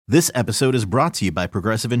This episode is brought to you by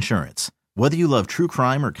Progressive Insurance. Whether you love true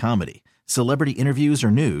crime or comedy, celebrity interviews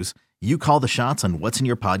or news, you call the shots on what's in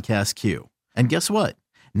your podcast queue. And guess what?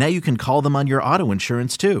 Now you can call them on your auto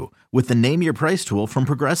insurance too with the Name Your Price tool from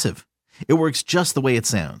Progressive. It works just the way it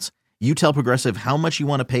sounds. You tell Progressive how much you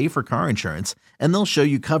want to pay for car insurance, and they'll show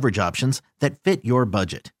you coverage options that fit your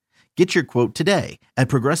budget. Get your quote today at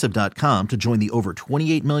Progressive.com to join the over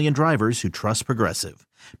 28 million drivers who trust Progressive.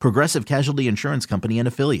 Progressive Casualty Insurance Company and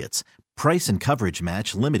Affiliates. Price and coverage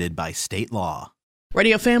match limited by state law.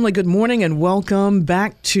 Radio family, good morning and welcome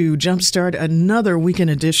back to Jumpstart, another weekend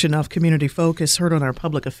edition of Community Focus, heard on our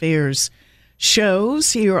public affairs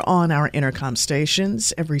shows here on our Intercom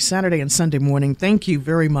stations every Saturday and Sunday morning. Thank you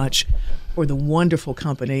very much for the wonderful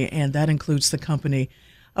company, and that includes the company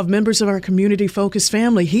of members of our Community Focus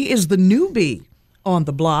family. He is the newbie on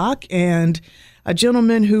the block and a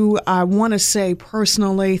gentleman who I want to say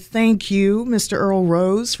personally, thank you, Mr. Earl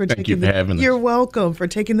Rose, for Thank you for having us. You're welcome for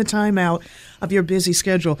taking the time out of your busy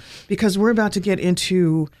schedule, because we're about to get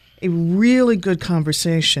into a really good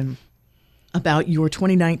conversation about your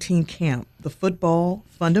 2019 camp, the football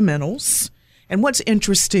fundamentals. And what's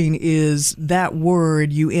interesting is that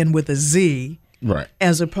word you end with a Z. Right.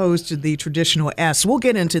 As opposed to the traditional S. We'll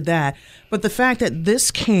get into that. But the fact that this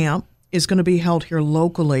camp is going to be held here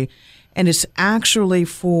locally, and it's actually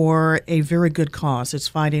for a very good cause. It's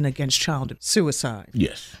fighting against child suicide.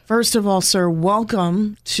 Yes. First of all, sir,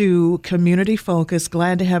 welcome to Community Focus.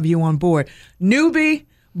 Glad to have you on board. Newbie,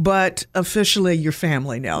 but officially your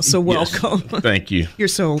family now. So welcome. Yes. Thank you.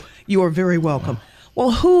 You are very welcome. Well,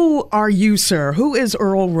 who are you, sir? Who is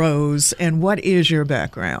Earl Rose, and what is your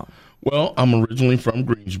background? Well, I'm originally from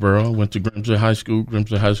Greensboro. I went to Grimsley High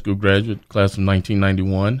School graduate, class of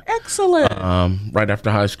 1991. Excellent. Right after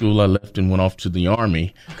high school, I left and went off to the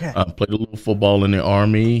Army. Okay. Played a little football in the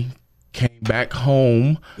Army, came back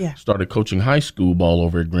home, started coaching high school ball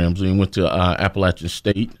over at Grimsley, and went to Appalachian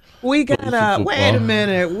State. We got wait a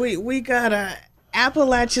minute. We got a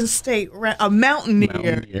Appalachian State, a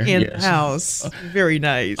Mountaineer in the house. Very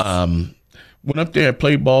nice. Went up there,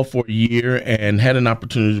 played ball for a year, and had an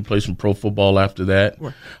opportunity to play some pro football after that.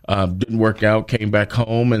 Didn't work out, came back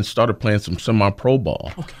home, and started playing some semi-pro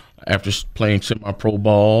ball. Okay. After playing semi-pro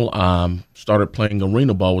ball, started playing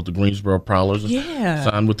arena ball with the Greensboro Prowlers. Yeah.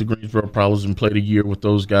 Signed with the Greensboro Prowlers and played a year with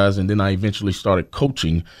those guys, and then I eventually started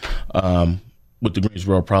coaching with the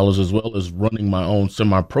Greensboro Prowlers, as well as running my own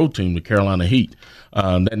semi-pro team, the Carolina Heat.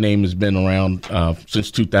 That name has been around since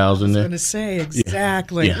 2000. I was going to say,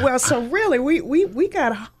 exactly. Yeah. Well, so really, we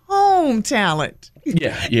got home talent in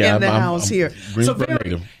the house here.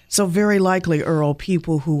 So very likely, Earl,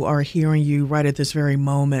 people who are hearing you right at this very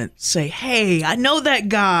moment say, hey, I know that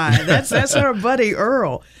guy. That's our buddy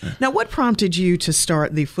Earl. Now, what prompted you to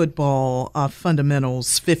start the football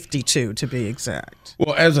fundamentals 52, to be exact?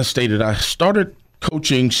 Well, as I stated, I started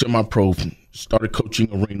coaching semi-pro, started coaching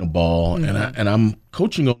arena ball, and I'm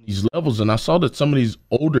coaching on these levels, and I saw that some of these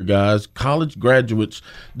older guys, college graduates,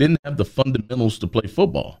 didn't have the fundamentals to play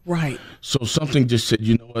football. Right. So something just said,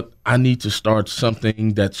 you know what, I need to start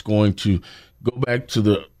something that's going to go back to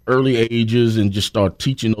the early ages and just start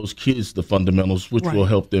teaching those kids the fundamentals, which will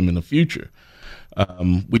help them in the future.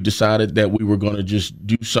 We decided that we were going to just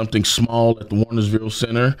do something small at the Warnersville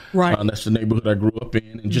Center. Right. That's the neighborhood I grew up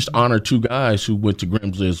in, and just honor two guys who went to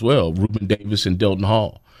Grimsley as well, Reuben Davis and Delton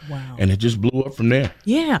Hall. Wow. And it just blew up from there.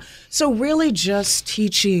 Yeah. So really just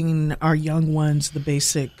teaching our young ones the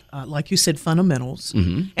basic, like you said, fundamentals.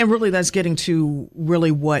 Mm-hmm. And really that's getting to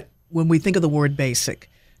really what, when we think of the word basic,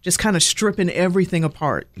 just kind of stripping everything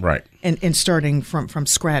apart. Right. And starting from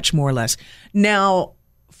scratch, more or less. Now,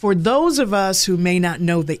 for those of us who may not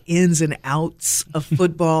know the ins and outs of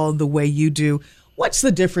football the way you do, what's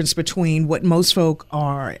the difference between what most folk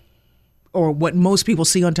are or what most people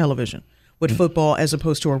see on television with football as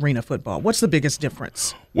opposed to arena football? What's the biggest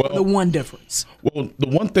difference? Well, the one difference. Well, the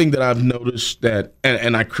one thing that I've noticed that,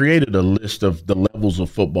 and I created a list of the levels of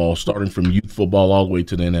football, starting from youth football all the way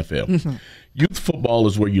to the NFL. Mm-hmm. Youth football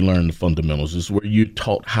is where you learn the fundamentals. It's where you're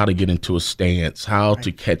taught how to get into a stance, how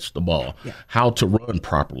to catch the ball, how to run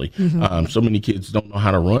properly. Mm-hmm. So many kids don't know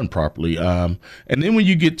how to run properly. And then when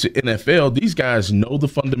you get to NFL, these guys know the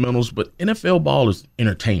fundamentals, but NFL ball is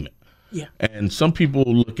entertainment. Yeah. And some people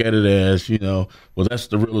look at it as, well, that's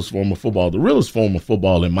the realest form of football. The realest form of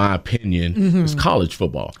football, in my opinion, is college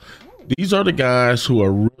football. These are the guys who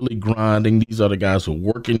are really grinding. These are the guys who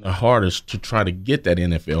are working the hardest to try to get that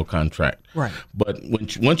NFL contract. Right. But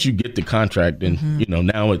once you get the contract, then,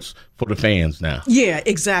 now it's for the fans now. Yeah,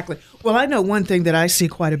 exactly. Well, I know one thing that I see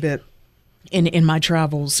quite a bit in my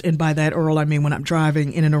travels, and by that, Earl, I mean when I'm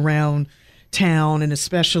driving in and around town, and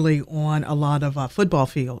especially on a lot of football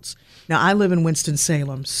fields. Now, I live in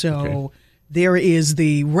Winston-Salem, so there is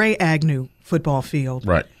the Ray Agnew football field.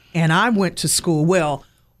 Right. And I went to school. Well,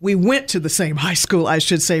 we went to the same high school, I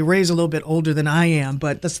should say. Ray's a little bit older than I am,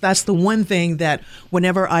 but that's the one thing that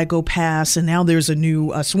whenever I go past, and now there's a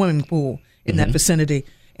new swimming pool in that vicinity,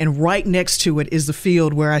 and right next to it is the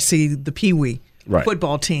field where I see the Pee Wee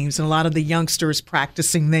football teams and a lot of the youngsters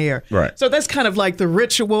practicing there. Right. So that's kind of like the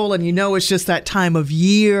ritual, and it's just that time of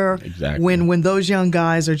year when those young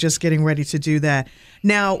guys are just getting ready to do that.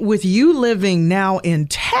 Now, with you living now in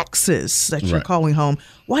Texas that you're calling home,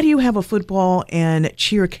 why do you have a football and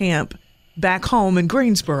cheer camp back home in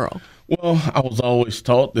Greensboro? Well, I was always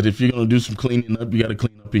taught that if you're going to do some cleaning up, you got to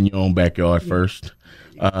clean up in your own backyard first.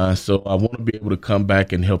 So I want to be able to come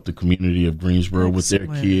back and help the community of Greensboro with their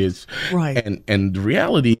kids. Right. And the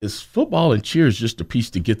reality is football and cheer is just a piece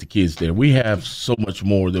to get the kids there. We have so much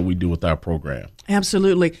more that we do with our program.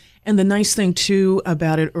 Absolutely. And the nice thing, too,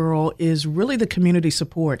 about it, Earl, is really the community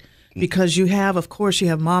support. Because you have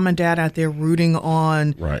mom and dad out there rooting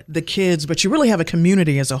on the kids, but you really have a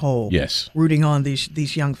community as a whole rooting on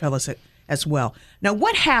these young fellas as well. Now,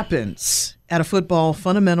 what happens at a football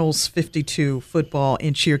Fundamentals 52 football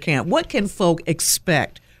and cheer camp? What can folk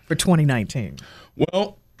expect for 2019?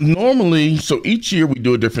 Well, normally, so each year we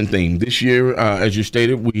do a different thing. This year, as you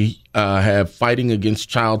stated, we have fighting against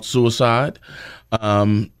child suicide.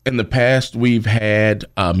 In the past, we've had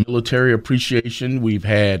military appreciation. We've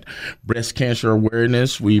had breast cancer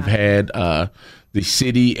awareness. We've had the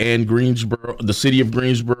city of Greensboro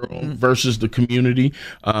versus the community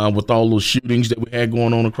with all those shootings that we had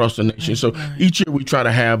going on across the nation. So each year we try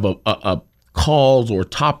to have a cause or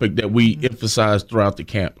topic that we emphasize throughout the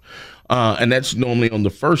camp. And that's normally on the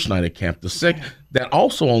first night of camp. The second, that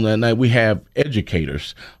also on that night we have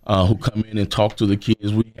educators who come in and talk to the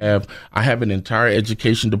kids. I have an entire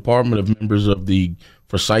education department of members of the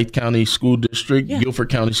Forsyth County School District, Guilford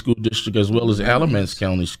County School District, as well as Alamance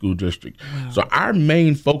County School District. Wow. So our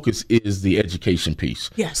main focus is the education piece.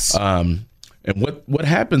 Yes. And what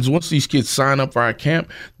happens once these kids sign up for our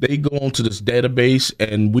camp, they go onto this database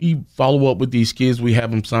and we follow up with these kids. We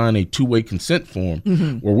have them sign a two-way consent form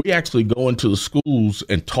where we actually go into the schools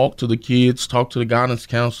and talk to the kids, talk to the guidance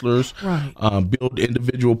counselors, build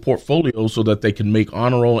individual portfolios so that they can make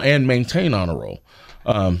honor roll and maintain honor roll.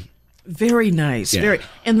 Very nice. Yeah.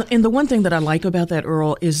 And the one thing that I like about that,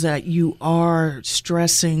 Earl, is that you are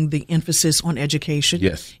stressing the emphasis on education.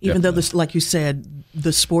 Yes. Even though this, like you said,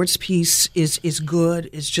 the sports piece is good,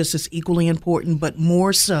 is just as equally important, but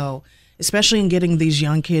more so, especially in getting these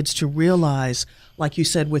young kids to realize, like you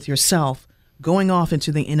said with yourself, going off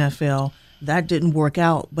into the NFL, that didn't work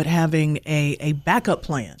out, but having a backup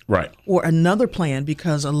plan or another plan,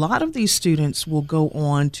 because a lot of these students will go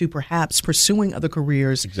on to perhaps pursuing other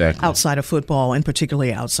careers outside of football and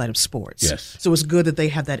particularly outside of sports. Yes. So it's good that they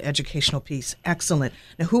have that educational piece. Excellent.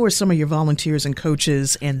 Now, who are some of your volunteers and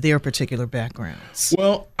coaches and their particular backgrounds?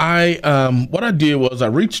 Well, what I did was I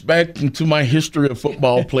reached back into my history of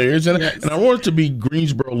football players, and I wanted to be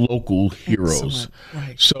Greensboro local heroes.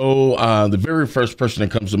 Right. So the very first person that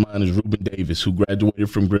comes to mind is Ruben Davis, who graduated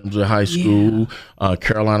from Grimsley High School,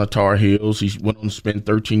 Carolina Tar Heels. He went on to spend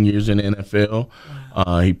 13 years in the NFL.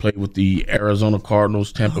 Wow. He played with the Arizona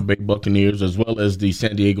Cardinals, Tampa Bay Buccaneers, as well as the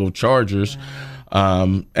San Diego Chargers.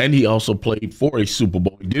 Wow. And he also played for a Super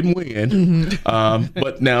Bowl. He didn't win.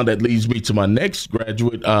 But now that leads me to my next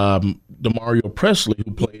graduate, Demario Presley,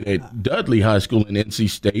 who played at Dudley High School in NC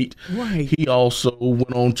State. Right. He also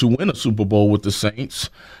went on to win a Super Bowl with the Saints.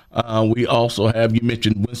 We also have, you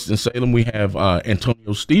mentioned Winston-Salem, we have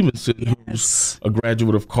Antonio Stevenson, who's a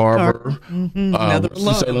graduate of Carver,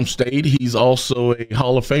 Winston-Salem State. He's also a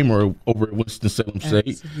Hall of Famer over at Winston-Salem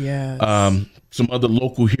State. Yes. Some other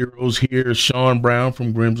local heroes here, Sean Brown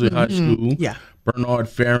from Grimsley High School, Bernard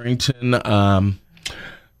Farrington.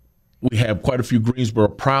 We have quite a few Greensboro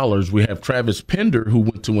Prowlers. We have Travis Pender, who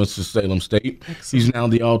went to Winston-Salem State. Excellent. He's now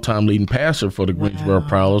the all-time leading passer for the Greensboro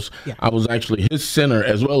Prowlers. Yeah. I was actually his center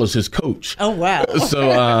as well as his coach. Oh, wow.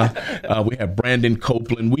 So we have Brandon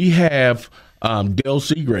Copeland. We have Dale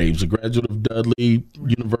Seagraves, a graduate of Dudley,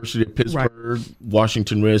 University of Pittsburgh,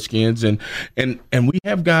 Washington Redskins. And we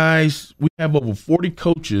have guys, we have over 40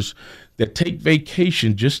 coaches that take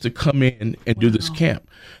vacation just to come in and do this camp.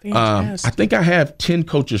 I think I have 10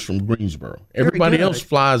 coaches from Greensboro. Everybody else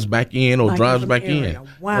flies back in or drives back in.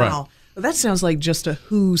 Wow. Right. Well, that sounds like just a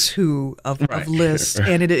who's who of lists.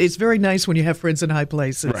 And it's very nice when you have friends in high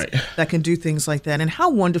places that can do things like that. And how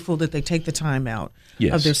wonderful that they take the time out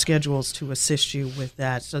of their schedules to assist you with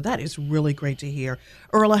that. So that is really great to hear.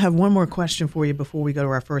 Earl, I have one more question for you before we go to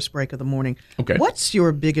our first break of the morning. Okay. What's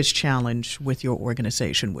your biggest challenge with your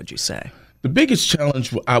organization, would you say? The biggest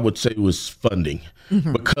challenge, I would say, was funding,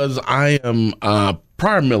 because I am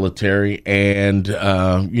prior military, and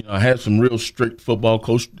I had some real strict football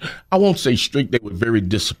coach. I won't say strict; they were very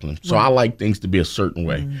disciplined. So I like things to be a certain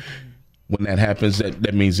way. When that happens,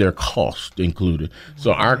 that means there are costs included.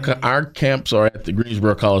 So our camps are at the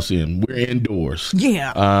Greensboro Coliseum. We're indoors.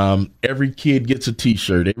 Yeah. Every kid gets a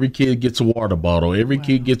T-shirt. Every kid gets a water bottle. Every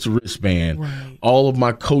kid gets a wristband. Right. All of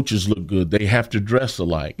my coaches look good. They have to dress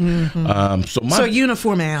alike. So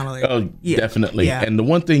uniformity. Definitely. Yeah. And the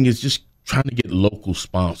one thing is just trying to get local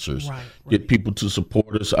sponsors, get people to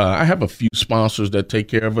support us. I have a few sponsors that take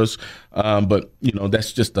care of us, but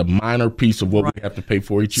that's just a minor piece of what we have to pay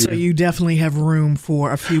for each year. So you definitely have room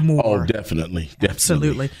for a few more. Oh, definitely.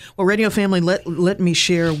 Absolutely. Well, Radio Family, let me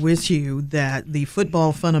share with you that the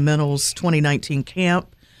Football Fundamentals 2019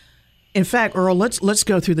 camp. In fact, Earl, let's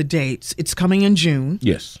go through the dates. It's coming in June.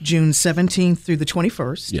 Yes. June 17th through the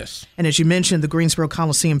 21st. Yes. And as you mentioned, the Greensboro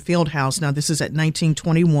Coliseum Fieldhouse. Now, this is at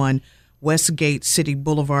 1921 Westgate City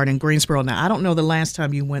Boulevard in Greensboro. Now, I don't know the last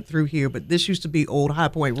time you went through here, but this used to be Old High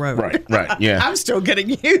Point Road. Right, yeah. I'm still getting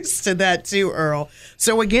used to that too, Earl.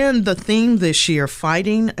 So again, the theme this year,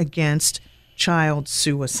 fighting against child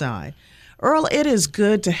suicide. Earl, it is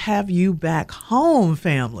good to have you back home,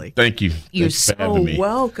 family. Thank you. You're Thanks for having me.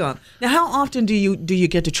 welcome. Now, how often do you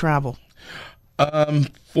get to travel?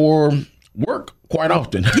 For work, quite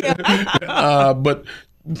often. But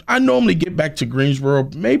I normally get back to Greensboro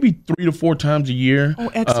maybe 3 to 4 times a year.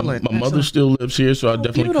 Oh, excellent. My mother still lives here, so I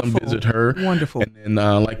definitely come visit her. Wonderful. And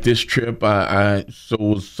then like this trip, I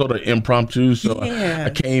was sort of impromptu, so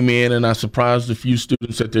I came in and I surprised a few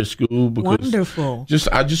students at their school because wonderful.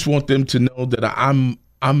 I just want them to know that I'm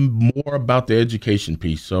more about the education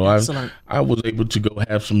piece. So I was able to go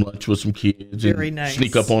have some lunch with some kids and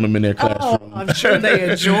sneak up on them in their classroom. Oh, I'm sure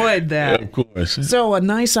they enjoyed that. Yeah, of course. So a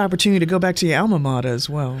nice opportunity to go back to your alma mater as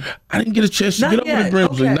well. I didn't get a chance to get over to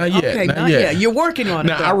Brimsley. Okay. Not yet. You're working on it.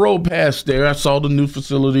 Now, I rode past there. I saw the new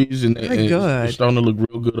facilities, and it's starting to look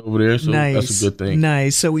real good over there. So that's a good thing.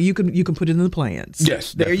 Nice. So you can put it in the plans.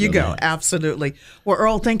 Yes. There you go. Absolutely. Well,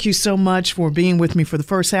 Earl, thank you so much for being with me for the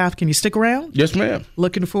first half. Can you stick around? Yes, ma'am.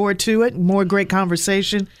 Looking forward to it. More great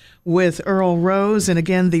conversation with Earl Rose. And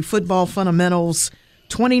again, the Football Fundamentals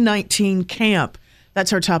 2019 camp.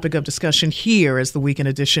 That's our topic of discussion here as the weekend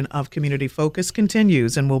edition of Community Focus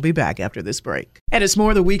continues. And we'll be back after this break. And it's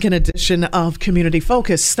more the weekend edition of Community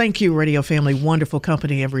Focus. Thank you, Radio Family. Wonderful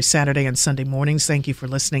company every Saturday and Sunday mornings. Thank you for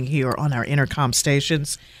listening here on our Intercom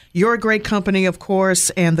stations. Your great company, of course,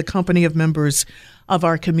 and the company of members of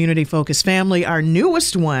our Community Focus family, our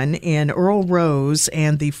newest one in Earl Rose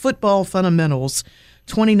and the Football Fundamentals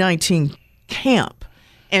 2019 camp.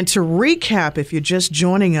 And to recap, if you're just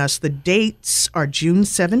joining us, the dates are June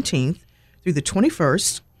 17th through the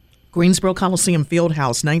 21st, Greensboro Coliseum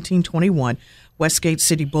Fieldhouse, 1921, Westgate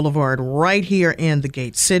City Boulevard, right here in the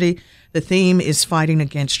Gate City. The theme is fighting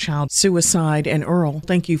against child suicide. And Earl,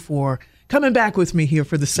 thank you for coming back with me here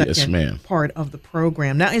for the second part of the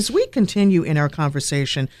program. Now, as we continue in our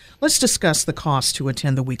conversation, let's discuss the cost to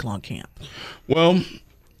attend the week-long camp. Well,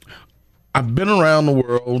 I've been around the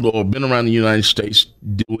world or been around the United States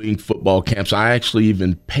doing football camps. I actually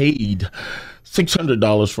even paid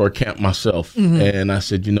 $600 for a camp myself. And I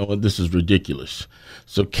said, you know what, this is ridiculous.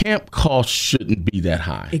 So camp costs shouldn't be that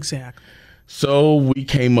high. Exactly. So we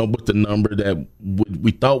came up with the number that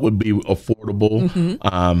we thought would be affordable.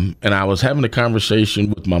 And I was having a conversation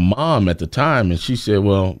with my mom at the time, and she said,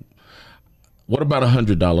 well, what about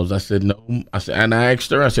 $100? I said, no. And I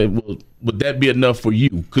asked her, I said, well, would that be enough for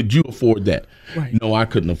you? Could you afford that? Right. No, I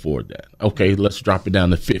couldn't afford that. Okay, let's drop it down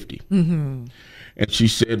to $50. And she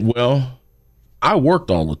said, well, I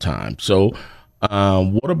worked all the time. So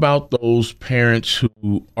what about those parents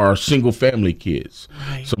who are single family kids?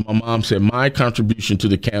 Right. So my mom said, my contribution to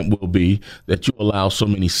the camp will be that you allow so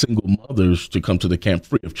many single mothers to come to the camp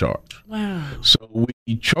free of charge. Wow. So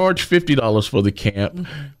we charge $50 for the camp,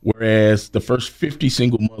 whereas the first 50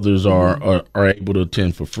 single mothers are able to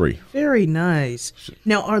attend for free. Very nice.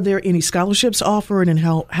 Now, are there any scholarships offered, and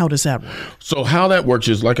how does that work? So how that works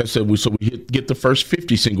is, like I said, we get the first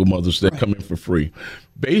 50 single mothers that come in for free.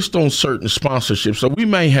 Based on certain sponsorships sponsorship. So we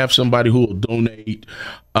may have somebody who will donate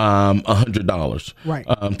 $100. Right.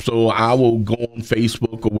 So I will go on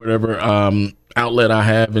Facebook or whatever outlet I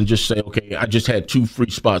have and just say, okay, I just had 2 free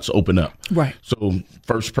spots open up. Right. So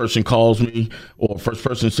first person calls me or first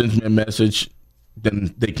person sends me a message,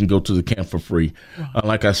 then they can go to the camp for free. Wow.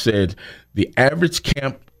 Like I said, the average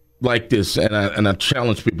camp like this, and I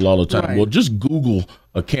challenge people all the time. Right. Well, just Google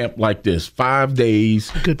a camp like this: 5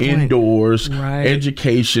 days, indoors,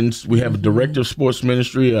 education. We have a director of sports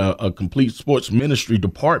ministry, a complete sports ministry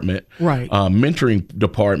department, mentoring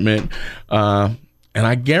department, and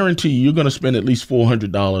I guarantee you're going to spend at least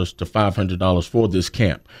 $400 to $500 for this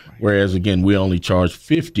camp. Right. Whereas again, we only charge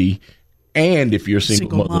 $50, and if you're a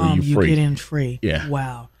single mother, mom, you're free. You get in free. Yeah.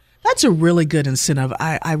 Wow. That's a really good incentive.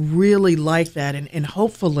 I really like that. And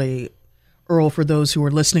hopefully, Earl, for those who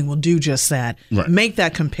are listening, will do just that. Right. Make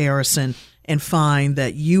that comparison and find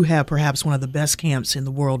that you have perhaps one of the best camps in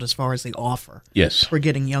the world as far as the offer. Yes. For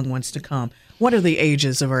getting young ones to come. What are the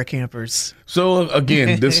ages of our campers? So,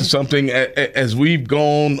 again, this is something as we've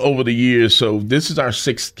gone over the years. So this is our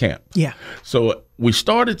 6th camp. Yeah. So we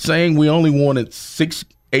started saying we only wanted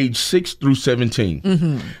age 6 through 17.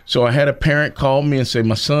 Mm-hmm. So I had a parent call me and say,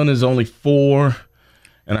 my son is only 4.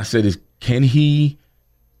 And I said, can he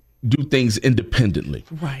do things independently?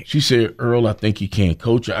 Right. She said, Earl, I think he can.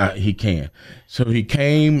 Coach, he can. So he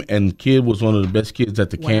came, and kid was one of the best kids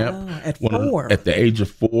at the camp. At 4. At the age of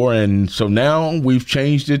 4. And so now we've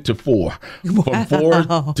changed it to 4. Wow. From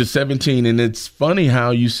 4 to 17. And it's funny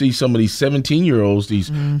how you see some of these 17-year-olds, these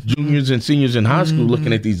juniors and seniors in high school,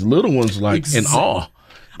 looking at these little ones like in awe.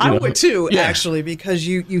 I would too, actually, because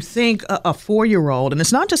you think a 4-year-old, and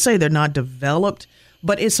it's not to say they're not developed,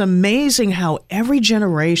 but it's amazing how every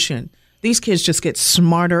generation, these kids just get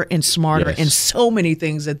smarter and smarter in so many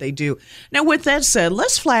things that they do. Now, with that said,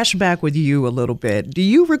 let's flash back with you a little bit. Do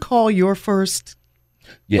you recall your first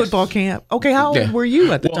football camp? Okay, how old were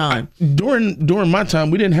you at the time? During my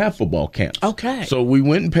time, we didn't have football camps. Okay. So we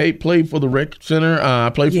went and played for the rec center. I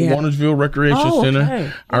played for Warnersville Recreation Center.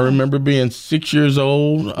 Okay. I remember being 6 years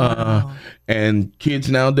old. And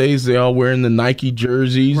kids nowadays, they all wearing the Nike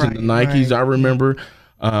jerseys and the Nikes. I remember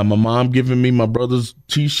my mom giving me my brother's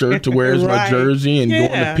T-shirt to wear as my jersey and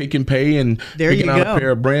going to Pick and Pay and picking out a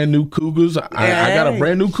pair of brand new Cougars. I got a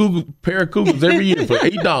brand new pair of Cougars every year for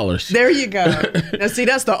 $8. There you go. Now, see,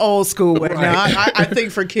 that's the old school way. Right. Now, I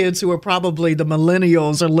think for kids who are probably the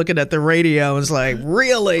millennials are looking at the radio, it's like,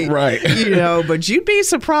 really? Right. But you'd be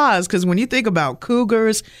surprised because when you think about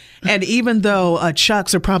Cougars, and even though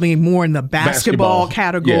Chucks are probably more in the basketball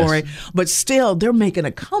category, but still, they're making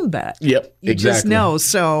a comeback. Yep, you just know.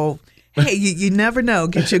 So, hey, you never know.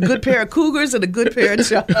 Get you a good pair of Cougars and a good pair of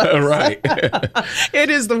Chucks. Right. It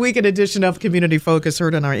is the weekend edition of Community Focus,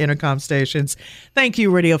 heard on our intercom stations. Thank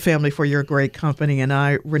you, Radio Family, for your great company. And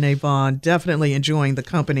I, Renee Vaughn, definitely enjoying the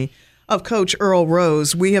company of Coach Earl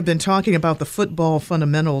Rose. We have been talking about the Football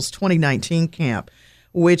Fundamentals 2019 camp,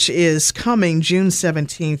 which is coming June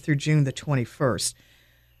 17th through June the 21st.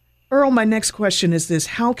 Earl, my next question is this.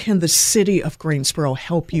 How can the city of Greensboro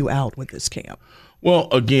help you out with this camp? Well,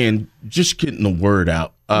 again, just getting the word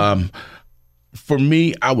out. For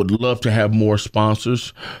me, I would love to have more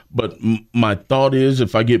sponsors, but my thought is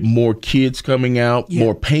if I get more kids coming out,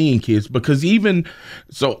 more paying kids, because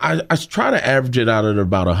I try to average it out at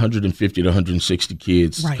about 150 to 160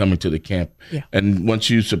 kids coming to the camp. Yeah. And once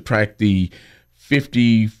you subtract the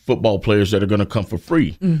 50 football players that are going to come for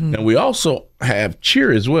free. Mm-hmm. And we also have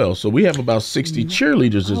cheer as well. So we have about 60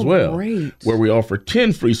 cheerleaders as well, where we offer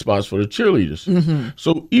 10 free spots for the cheerleaders. Mm-hmm.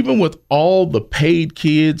 So even with all the paid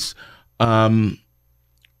kids,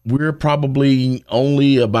 we're probably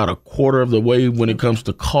only about a quarter of the way when it comes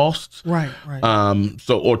to costs. Right.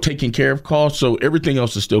 Or taking care of costs. So everything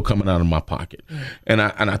else is still coming out of my pocket. Right. And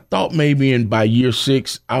I thought maybe by year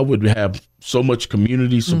 6, I would have so much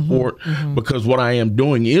community support because what I am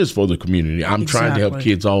doing is for the community. I'm trying to help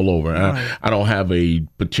kids all over. I don't have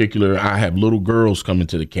I have little girls coming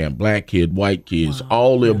to the camp, black kid, white kids,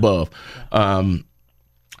 all the above.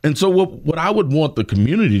 And so what I would want the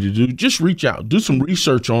community to do, just reach out, do some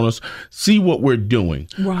research on us, see what we're doing.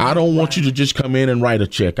 I don't want you to just come in and write a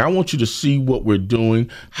check. I want you to see what we're doing,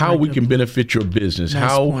 how we can benefit your business,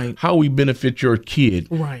 how we benefit your kid.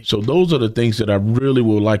 Right. So those are the things that I really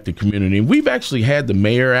would like the community. And we've actually had the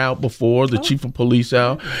mayor out before, the chief of police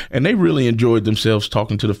out, and they really enjoyed themselves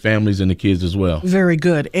talking to the families and the kids as well. Very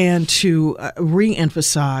good. And to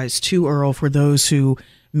reemphasize too, Earl, for those who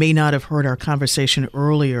may not have heard our conversation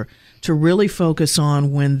earlier, to really focus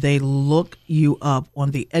on when they look you up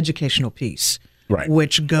on the educational piece,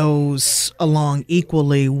 which goes along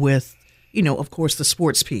equally with of course, the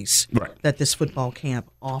sports piece Right. that this football camp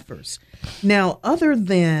offers. Now, other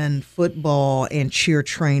than football and cheer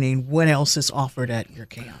training, what else is offered at your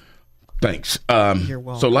camp? Thanks. You're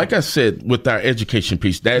welcome. So like I said, with our education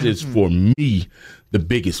piece, that is for me the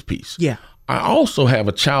biggest piece. Yeah. I also have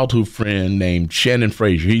a childhood friend named Shannon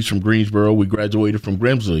Frazier. He's from Greensboro. We graduated from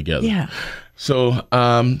Grimsley together. Yeah. So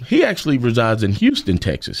he actually resides in Houston,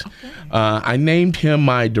 Texas. Okay. I named him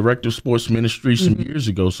my director of sports ministry some years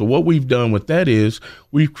ago. So what we've done with that is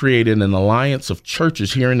we've created an alliance of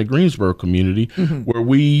churches here in the Greensboro community where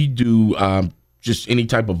we do just any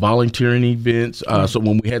type of volunteering events. So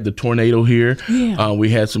when we had the tornado here, we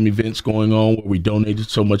had some events going on where we donated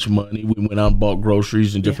so much money. We went out and bought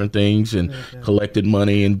groceries and different things and collected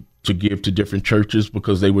money and to give to different churches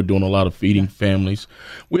because they were doing a lot of feeding families.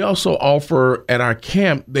 We also offer at our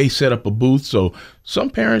camp, they set up a booth. So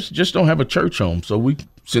some parents just don't have a church home. So we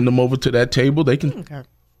send them over to that table. They can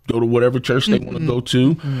go to whatever church they want to go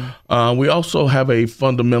to. We also have a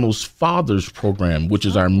Fundamentals Fathers program, which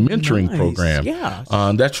is our mentoring program. Yes.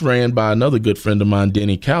 That's ran by another good friend of mine,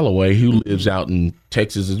 Denny Calloway, who lives out in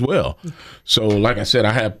Texas as well. So like I said,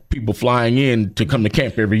 I have people flying in to come to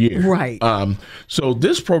camp every year. Right. So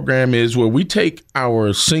this program is where we take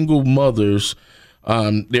our single mothers,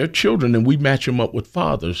 their children, and we match them up with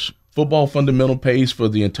fathers. Football Fundamental pays for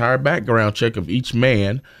the entire background check of each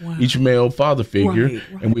man, each male father figure,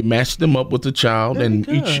 and we match them up with the child. Very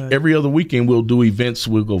good. Every other weekend we'll do events.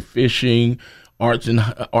 We'll go fishing, arts and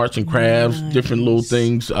crafts, different little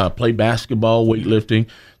things, play basketball, weightlifting,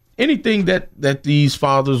 anything that these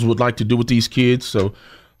fathers would like to do with these kids. So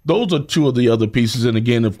those are two of the other pieces. And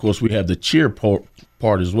again, of course, we have the cheer part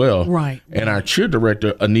as well. Right. And our cheer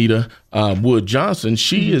director, Anita Wood Johnson,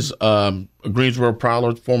 she is a Greensboro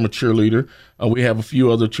Prowler, former cheerleader. We have a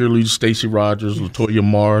few other cheerleaders, Stacy Rogers, Latoya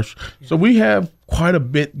Marsh. So we have quite a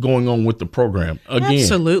bit going on with the program. Again,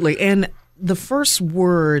 Absolutely. And the first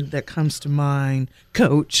word that comes to mind,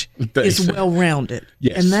 Coach, is well-rounded.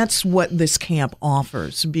 Yes. And that's what this camp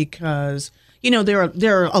offers because, there are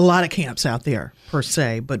a lot of camps out there per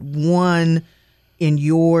se, but one in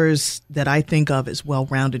yours that I think of as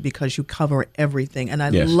well-rounded because you cover everything. And I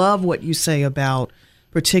love what you say about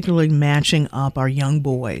particularly matching up our young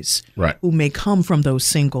boys who may come from those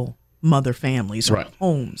single mother families or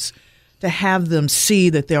homes, to have them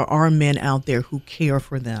see that there are men out there who care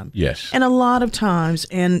for them. Yes. And a lot of times,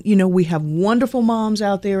 and we have wonderful moms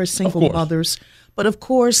out there as single mothers, but of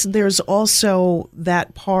course there's also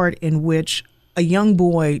that part in which a young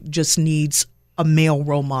boy just needs a male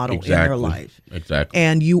role model in their life. Exactly.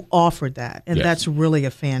 And you offered that. And that's really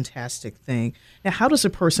a fantastic thing. Now, how does a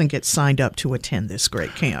person get signed up to attend this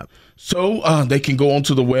great camp? So they can go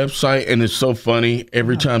onto the website, and it's so funny.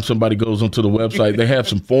 Every time somebody goes onto the website, they have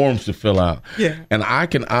some forms to fill out. Yeah. And I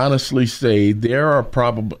can honestly say there are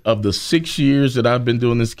probably, of the 6 years that I've been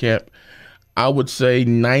doing this camp, I would say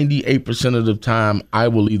 98% of the time I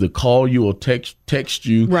will either call you or text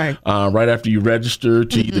you right after you register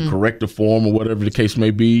to either correct the form or whatever the case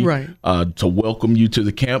may be to welcome you to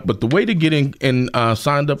the camp. But the way to get in and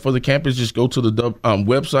signed up for the camp is just go to the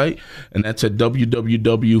website, and that's at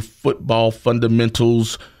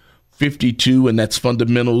www.footballfundamentals52, and that's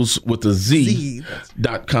fundamentals with a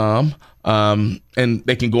Z.com. And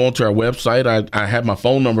they can go onto our website. I have my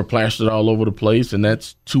phone number plastered all over the place, and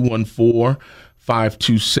that's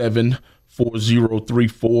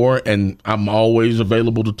 214-527-4034, and I'm always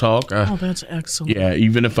available to talk. That's excellent. Yeah,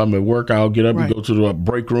 even if I'm at work, I'll get up and go to the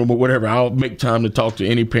break room or whatever. I'll make time to talk to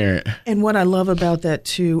any parent. And what I love about that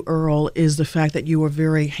too, Earl, is the fact that you are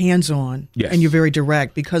very hands-on and you're very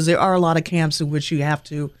direct, because there are a lot of camps in which you have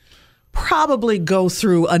to probably go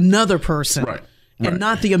through another person. And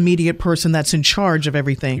not the immediate person that's in charge of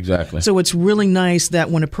everything. Exactly. So it's really nice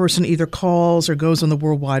that when a person either calls or goes on the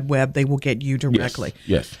World Wide Web, they will get you directly.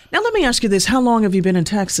 Yes. Now, let me ask you this. How long have you been in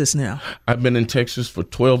Texas now? I've been in Texas for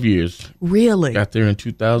 12 years. Really? Got there in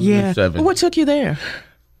 2007. Well, what took you there?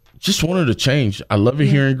 Just wanted to change. I love it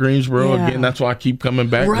here in Greensboro. Again, that's why I keep coming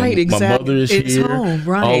back. Exactly. My mother is here. Home.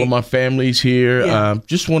 All of my family's here.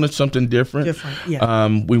 Just wanted something different.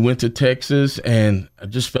 We went to Texas, and I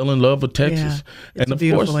just fell in love with Texas. It's a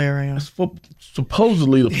beautiful area. It's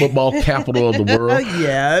supposedly the football capital of the world.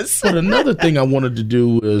 Yes. But another thing I wanted to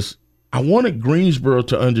do is I wanted Greensboro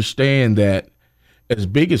to understand that as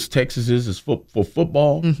big as Texas is for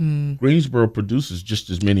football, Greensboro produces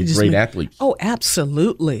just as many great athletes. Oh,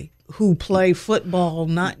 absolutely. Who play football,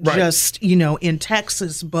 not just, in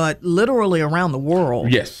Texas, but literally around the world.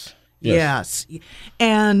 Yes.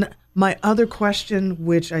 And my other question,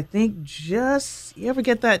 which I think you ever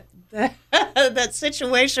get that that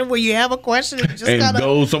situation where you have a question and it just And kind of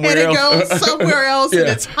goes somewhere else. goes somewhere else and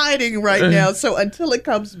Yeah. it's hiding right now. So until it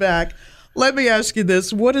comes back, let me ask you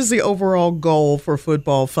this. What is the overall goal for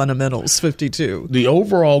Football Fundamentals 52? The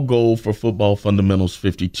overall goal for Football Fundamentals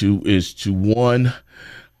 52 is to, one,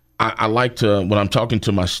 I like to, when I'm talking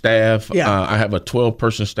to my staff, I have a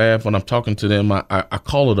 12-person staff. When I'm talking to them, I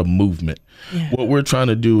call it a movement. Yeah. What we're trying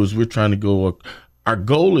to do is we're trying to go, our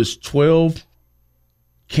goal is 12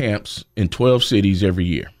 camps in 12 cities every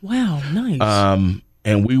year. Wow, nice.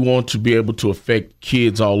 And we want to be able to affect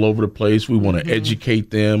kids all over the place. We want to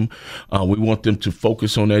educate them. We want them to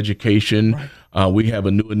focus on education. Right. We have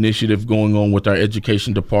a new initiative going on with our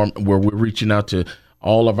education department where we're reaching out to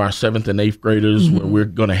all of our 7th and 8th graders, where we're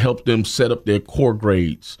going to help them set up their core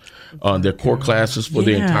grades, their core classes for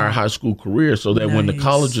their entire high school career, so that when the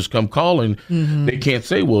colleges come calling, they can't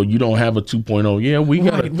say, well, you don't have a 2.0. Yeah, we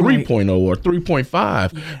got a 3.0 or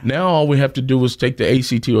 3.5. Yeah. Now all we have to do is take the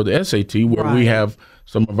ACT or the SAT, where we have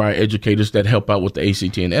some of our educators that help out with the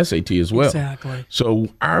ACT and SAT as well. Exactly. So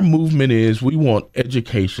our movement is we want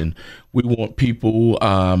education. We want people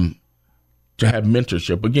to have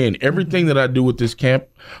mentorship. Again, everything that I do with this camp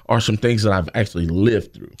are some things that I've actually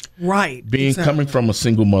lived through. Right. Coming from a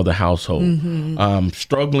single mother household,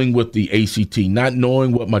 struggling with the ACT, not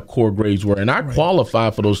knowing what my core grades were. And I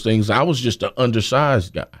qualified for those things. I was just an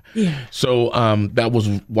undersized guy. Yeah. So that was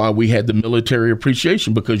why we had the military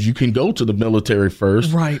appreciation, because you can go to the military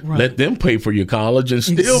first, let them pay for your college, and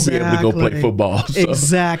still be able to go play football. So.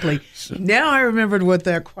 Exactly. Now I remembered what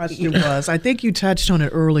that question was. I think you touched on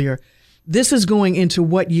it earlier. This is going into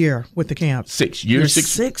what year with the camp? 6 years.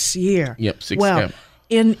 Sixth year. Yep, sixth camp.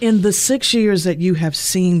 In the 6 years that you have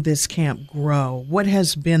seen this camp grow, what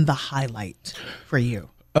has been the highlight for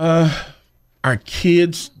you? Our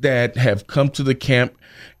kids that have come to the camp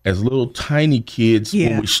as little tiny kids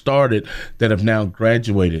when we started, that have now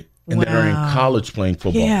graduated and that are in college playing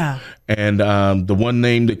football. Yeah. And the one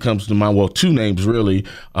name that comes to mind, well, two names really,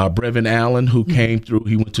 Brevin Allen, who came through.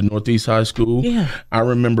 He went to Northeast High School. Yeah. I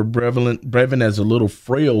remember Brevin as a little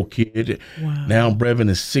frail kid. Wow. Now Brevin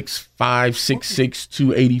is 6'5", 6'6",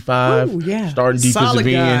 285. Ooh, yeah. Starting defensive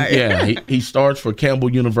end. Yeah, he starts for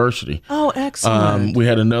Campbell University. Oh, excellent. We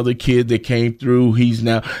had another kid that came through.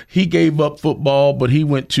 He gave up football, but he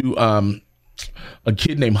went to a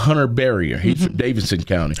kid named Hunter Barrier. He's from Davidson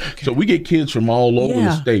County. Okay. So we get kids from all over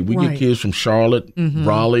the state. We get kids from Charlotte,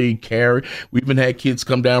 Raleigh, Cary. We even had kids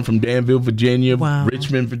come down from Danville, Virginia,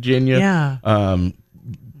 Richmond, Virginia,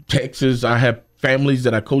 Texas. I have families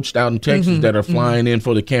that I coached out in Texas that are flying in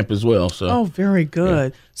for the camp as well. So, oh, very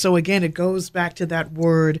good. Yeah. So again, it goes back to that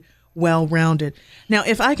word, well-rounded. Now,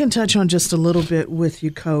 if I can touch on just a little bit with you,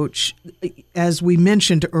 Coach, as we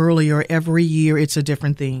mentioned earlier, every year it's a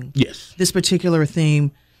different theme. Yes. This particular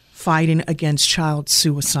theme, fighting against child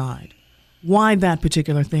suicide. Why that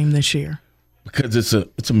particular theme this year? Because it's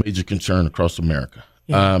a major concern across America.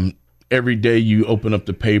 Yeah. Every day you open up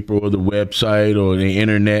the paper or the website or the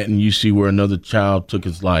internet and you see where another child took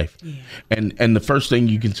his life. Yeah. And the first thing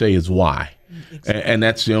you can say is why. Exactly. And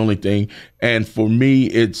that's the only thing. And for me,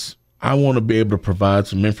 I want to be able to provide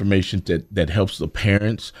some information that helps the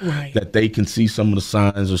parents, that they can see some of the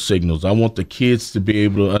signs or signals. I want the kids to be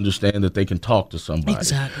able to understand that they can talk to somebody.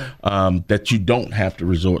 Exactly. That you don't have to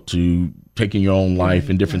resort to taking your own life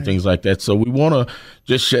and different things like that. So we want to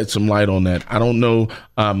just shed some light on that. I don't know.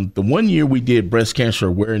 The one year we did breast cancer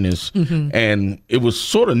awareness, and it was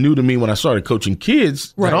sort of new to me when I started coaching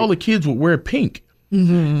kids, that all the kids would wear pink.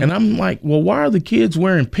 And I'm like, well, why are the kids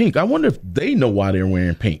wearing pink? I wonder if they know why they're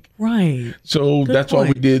wearing pink. Right. So that's why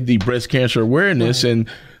we did the breast cancer awareness, and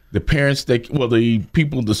the parents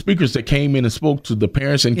the speakers that came in and spoke to the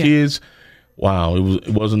parents and kids. Wow, it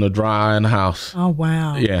wasn't a dry in the house. Oh,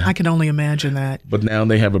 wow. Yeah. I can only imagine that. But now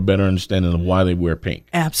they have a better understanding of why they wear pink.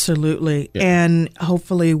 Absolutely. Yeah. And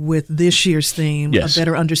hopefully with this year's theme, a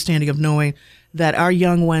better understanding of knowing that our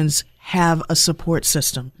young ones have a support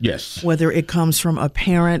system. Yes. Whether it comes from a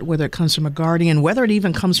parent, whether it comes from a guardian, whether it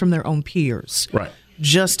even comes from their own peers. Right.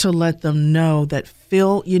 Just to let them know that,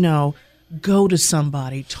 Phil, go to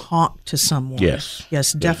somebody, talk to someone. Yes.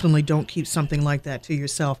 Yes, definitely don't keep something like that to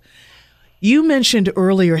yourself. You mentioned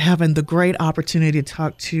earlier having the great opportunity to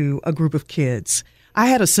talk to a group of kids. I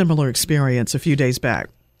had a similar experience a few days back.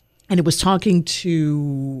 And it was talking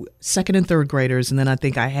to 2nd and 3rd graders, and then I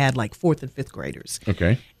think I had like 4th and 5th graders.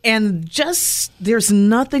 Okay. And just there's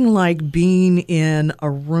nothing like being in a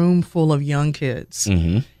room full of young kids,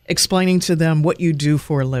 explaining to them what you do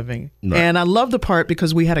for a living. Right. And I love the part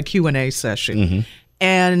because we had a Q&A session.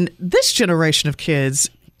 And this generation of kids,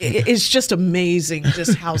 it's just amazing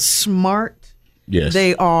just how smart Yes.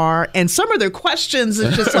 they are. And some of their questions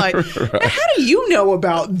is just like, right. How do you know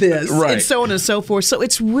about this? Right. And so on and so forth. So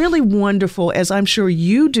it's really wonderful, as I'm sure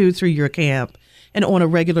you do through your camp and on a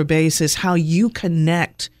regular basis, how you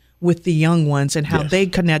connect with the young ones and how they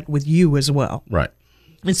connect with you as well. Right.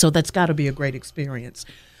 And so that's got to be a great experience.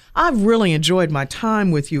 I've really enjoyed my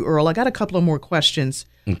time with you, Earl. I got a couple of more questions.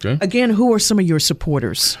 Okay. Again, who are some of your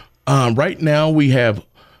supporters? Right now we have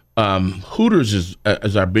Hooters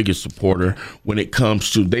is our biggest supporter when it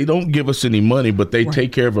comes to, they don't give us any money, but they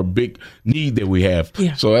take care of a big need that we have.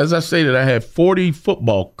 Yeah. So as I stated, I have 40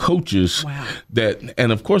 football coaches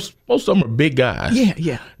and of course, most of them are big guys.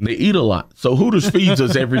 Yeah. And they eat a lot. So Hooters feeds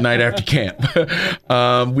us every night after camp.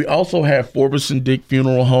 We also have Forbes and Dick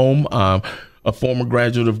Funeral Home. A former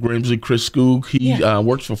graduate of Grimsley, Chris Skoog, he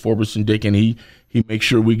works for Forbes and Dick, and he makes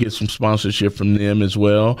sure we get some sponsorship from them as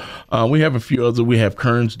well. We have a few other. We have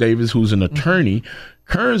Kearns Davis, who's an attorney.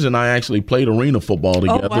 Kearns and I actually played arena football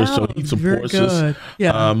together, so he supports us.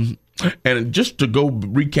 Yeah. And just to go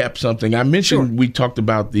recap something, I mentioned we talked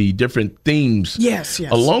about the different themes. Yes.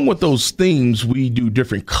 Along with those themes, we do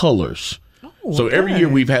different colors. So every year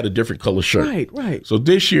we've had a different color shirt. Right. So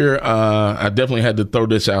this year, I definitely had to throw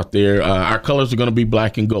this out there. Our colors are going to be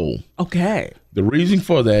black and gold. Okay. The reason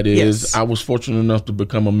for that is I was fortunate enough to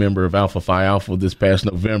become a member of Alpha Phi Alpha this past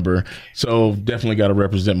November. So definitely got to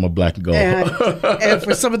represent my black and gold. And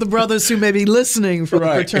for some of the brothers who may be listening from the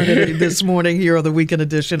fraternity this morning here on the weekend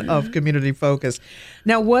edition of Community Focus.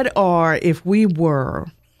 Now, if we were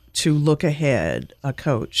to look ahead,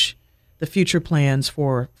 Coach, the future plans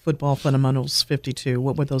for Football Fundamentals 52,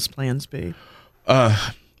 what would those plans be?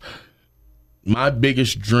 My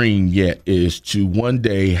biggest dream yet is to one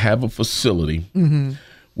day have a facility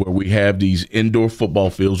where we have these indoor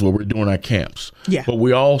football fields where we're doing our camps. Yeah. But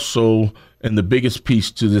we also, and the biggest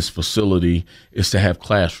piece to this facility is to have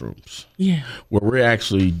classrooms. Yeah. Where we're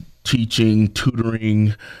actually teaching,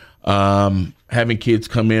 tutoring, having kids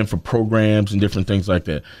come in for programs and different things like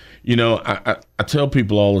that. You know, I tell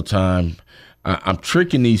people all the time, I'm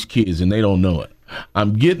tricking these kids and they don't know it.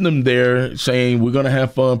 I'm getting them there saying we're going to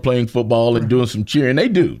have fun playing football and doing some cheering. They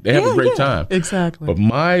do. They have a great time. Exactly. But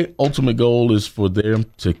my ultimate goal is for them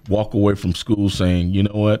to walk away from school saying, you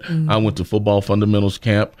know what, I went to Football Fundamentals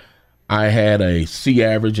camp. I had a C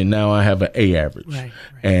average and now I have an A average. Right.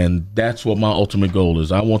 And that's what my ultimate goal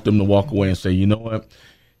is. I want them to walk away and say, you know what,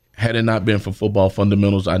 had it not been for Football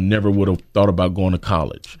Fundamentals, I never would have thought about going to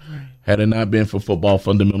college. Right. Had it not been for Football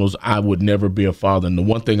Fundamentals, I would never be a father. And the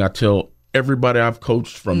one thing I tell everybody I've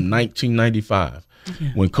coached from 1995,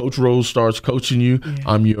 when Coach Rose starts coaching you,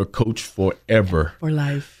 I'm your coach forever. For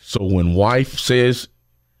life. So when wife says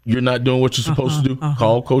you're not doing what you're supposed to do,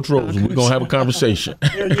 call Coach Rose and we're going to have a conversation.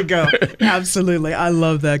 There you go. Absolutely. I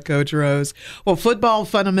love that, Coach Rose. Well, Football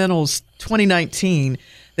Fundamentals 2019,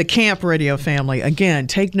 the Camp Radio family. Again,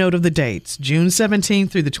 take note of the dates. June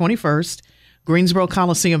 17th through the 21st. Greensboro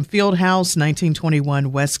Coliseum Fieldhouse,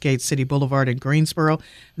 1921 Westgate City Boulevard in Greensboro.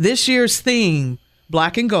 This year's theme,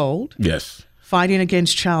 black and gold. Yes. Fighting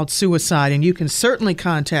against child suicide. And you can certainly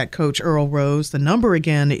contact Coach Earl Rose. The number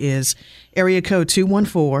again is area code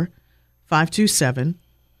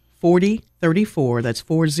 214-527-4034. That's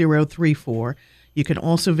 4034. You can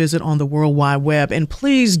also visit on the World Wide Web. And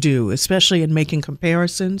please do, especially in making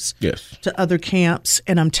comparisons to other camps.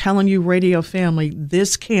 And I'm telling you, Radio Family,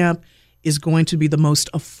 this camp is going to be the most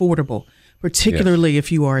affordable, particularly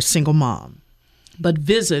if you are a single mom. But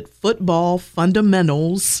visit Football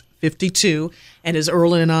Fundamentals 52, and as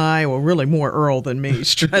Earl and I, or really more Earl than me,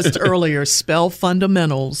 stressed earlier, spell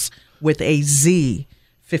fundamentals with a Z,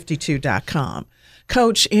 52.com.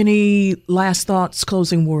 Coach, any last thoughts,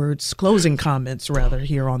 closing comments,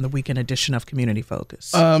 here on the weekend edition of Community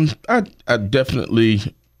Focus? I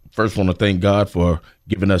definitely first want to thank God for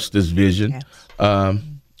giving us this vision. Yes.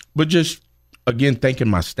 But just, again, thanking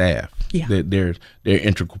my staff. They're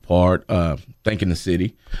integral part. Thanking the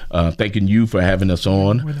city. Thanking you for having us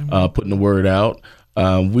on, putting the word out.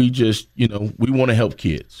 We just, we want to help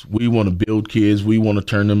kids. We want to build kids. We want to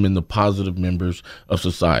turn them into positive members of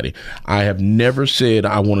society. I have never said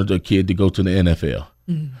I wanted a kid to go to the NFL.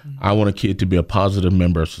 Mm-hmm. I want a kid to be a positive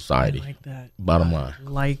member of society. I like that. Bottom line. I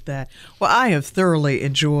like that. Well, I have thoroughly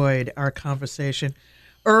enjoyed our conversation.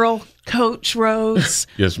 Earl, Coach Rose,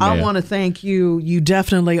 yes, ma'am. I want to thank you. You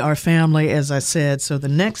definitely are family, as I said. So the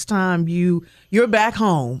next time you're back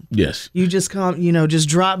home, yes, you just come, just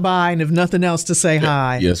drop by, and if nothing else, to say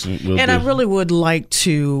hi. Yes, we'll and do. I really would like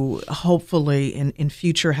to, hopefully, in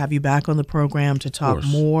future, have you back on the program to talk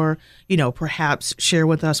more. Perhaps share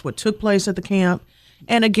with us what took place at the camp,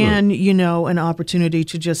 and again, an opportunity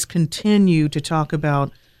to just continue to talk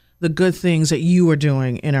about the good things that you are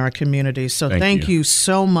doing in our community. So thank you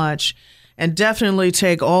so much. And definitely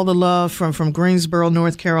take all the love from Greensboro,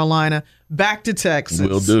 North Carolina, back to Texas.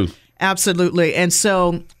 Will do. Absolutely. And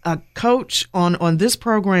so, Coach, on this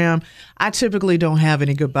program, I typically don't have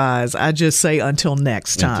any goodbyes. I just say until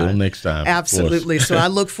next time. Until next time. Absolutely. So I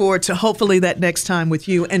look forward to hopefully that next time with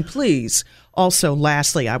you. And please, also,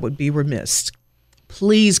 lastly, I would be remiss.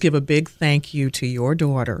 Please give a big thank you to your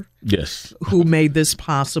daughter. Yes. Who made this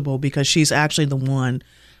possible, because she's actually the one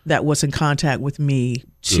that was in contact with me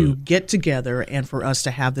to get together and for us to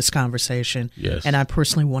have this conversation. Yes. And I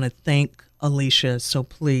personally want to thank Alicia, so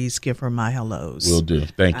please give her my hellos. Will do.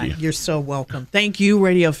 Thank you. You're so welcome. Thank you,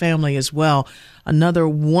 radio family, as well. Another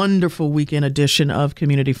wonderful weekend edition of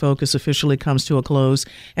Community Focus officially comes to a close.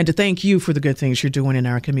 And to thank you for the good things you're doing in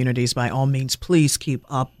our communities, by all means, please keep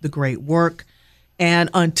up the great work. And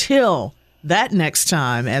until that next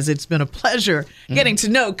time, as it's been a pleasure getting to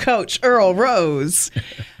know Coach Earl Rose.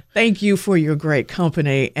 Thank you for your great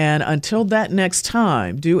company. And until that next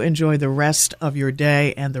time, do enjoy the rest of your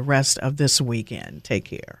day and the rest of this weekend. Take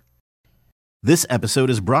care. This episode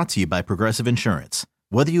is brought to you by Progressive Insurance.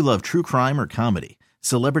 Whether you love true crime or comedy,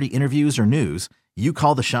 celebrity interviews or news, you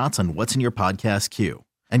call the shots on what's in your podcast queue.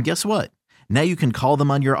 And guess what? Now you can call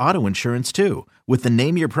them on your auto insurance too, with the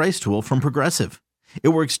Name Your Price tool from Progressive. It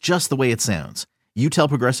works just the way it sounds. You tell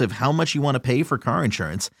Progressive how much you want to pay for car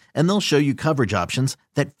insurance, and they'll show you coverage options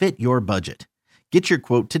that fit your budget. Get your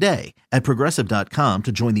quote today at Progressive.com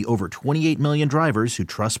to join the over 28 million drivers who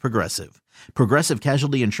trust Progressive. Progressive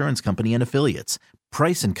Casualty Insurance Company and Affiliates.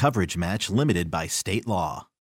 Price and coverage match limited by state law.